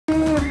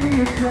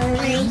We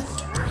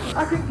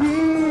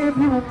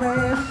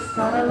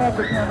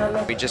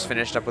just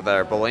finished up with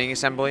our bullying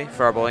assembly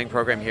for our bullying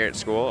program here at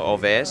school,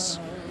 Olweus,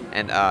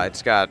 and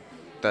it's got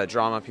the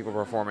drama, people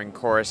performing,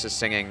 choruses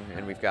singing,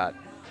 and we've got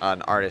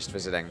an artist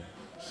visiting,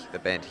 the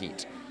band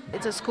Heat.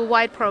 It's a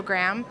school-wide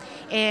program,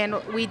 and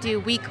we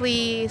do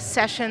weekly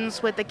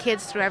sessions with the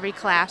kids through every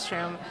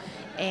classroom,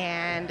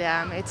 and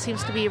it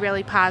seems to be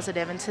really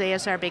positive, and today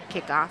is our big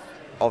kickoff.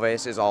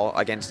 Olweus is all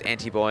against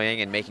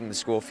anti-bullying and making the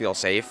school feel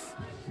safe.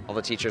 All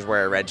the teachers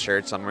wear red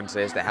shirts on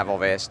Wednesdays that have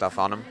Olweus stuff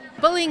on them.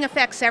 Bullying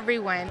affects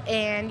everyone,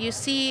 and you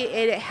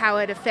see how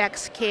it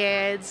affects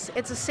kids.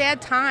 It's a sad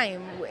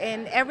time,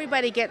 and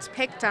everybody gets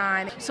picked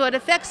on, so it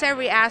affects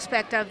every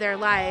aspect of their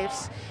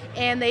lives,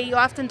 and they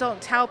often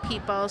don't tell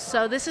people.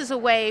 So this is a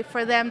way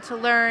for them to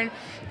learn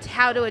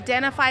how to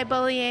identify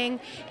bullying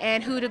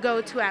and who to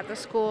go to at the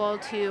school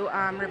to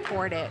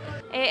report it.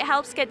 It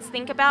helps kids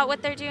think about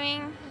what they're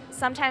doing.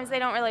 Sometimes they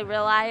don't really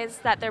realize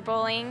that they're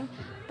bullying,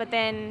 but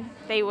then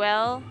they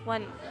will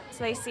once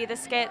they see the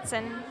skits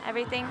and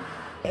everything.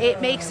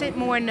 It makes it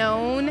more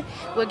known.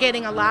 We're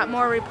getting a lot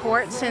more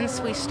reports since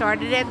we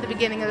started it at the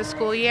beginning of the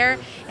school year,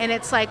 and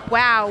it's like,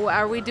 wow,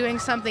 are we doing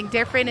something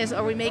different?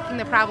 Are we making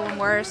the problem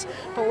worse?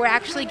 But we're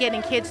actually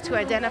getting kids to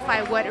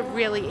identify what it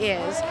really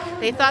is.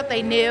 They thought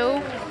they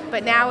knew,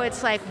 but now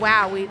it's like,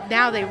 wow,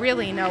 now they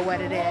really know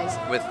what it is.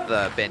 With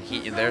the band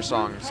Heat and their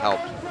songs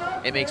helped,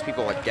 it makes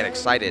people get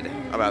excited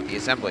about the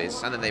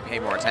assemblies, and then they pay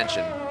more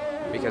attention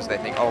because they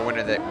think, oh, when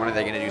are they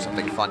going to do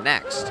something fun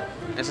next?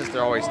 And since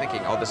they're always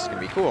thinking, oh, this is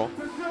going to be cool,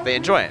 they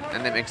enjoy it,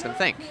 and that makes them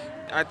think.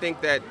 I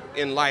think that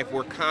in life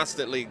we're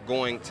constantly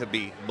going to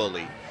be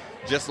bullied,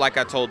 just like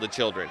I told the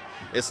children.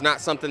 It's not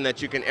something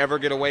that you can ever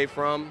get away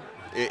from.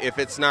 If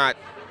it's not,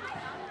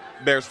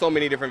 there's so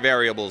many different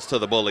variables to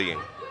the bullying,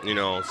 you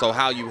know, so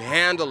how you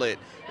handle it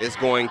is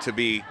going to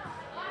be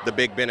the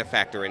big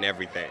benefactor in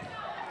everything.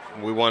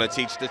 We want to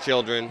teach the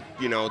children,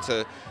 you know,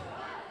 to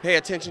pay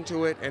attention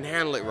to it and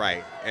handle it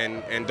right,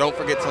 and don't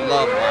forget to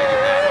love while you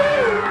have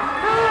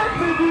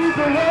it.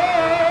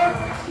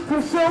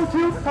 To show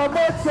you how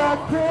much I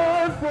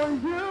care for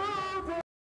you.